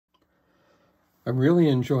I'm really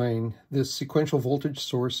enjoying this sequential voltage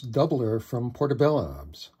source doubler from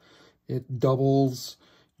Portabellabz. It doubles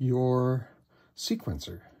your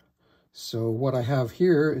sequencer. So what I have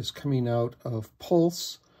here is coming out of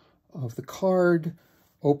pulse of the card,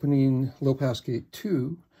 opening low pass gate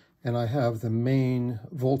 2, and I have the main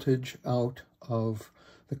voltage out of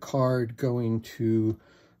the card going to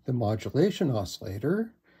the modulation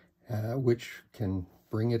oscillator, which can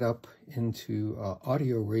bring it up into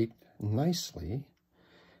audio rate nicely.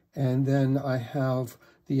 And then I have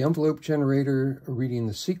the envelope generator reading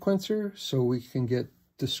the sequencer, so we can get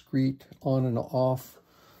discrete on and off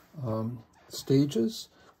stages.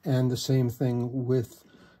 And the same thing with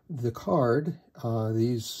the card.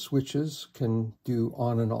 These switches can do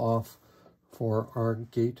on and off for our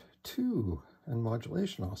gate 2 and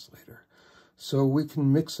modulation oscillator. So we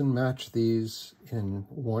can mix and match these in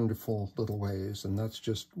wonderful little ways, and that's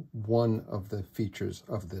just one of the features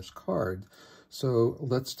of this card. So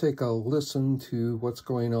let's take a listen to what's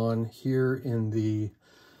going on here in the,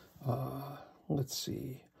 let's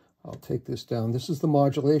see, I'll take this down. This is the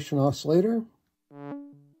modulation oscillator.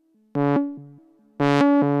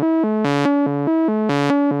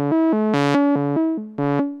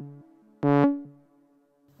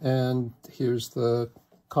 And here's the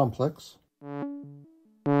complex.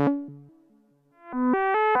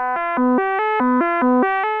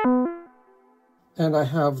 And I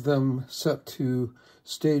have them set to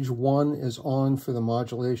stage 1 is on for the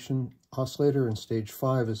modulation oscillator and stage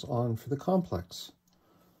 5 is on for the complex.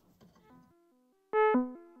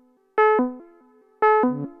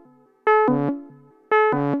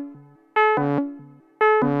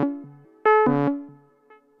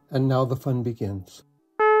 And now the fun begins.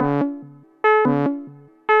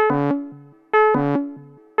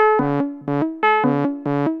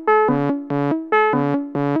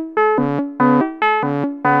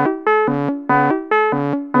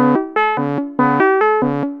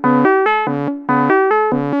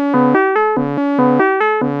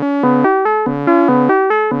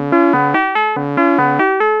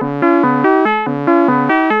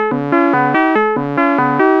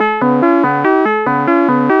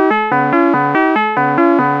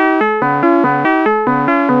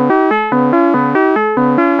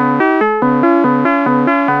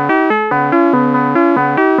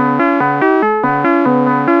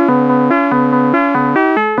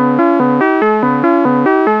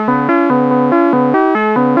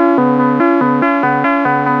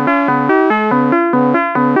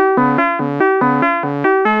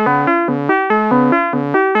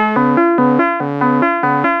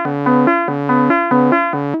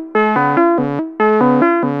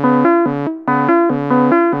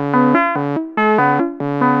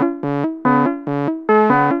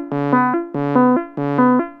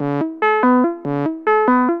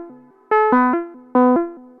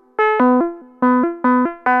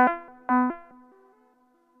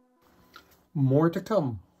 More to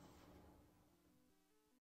come.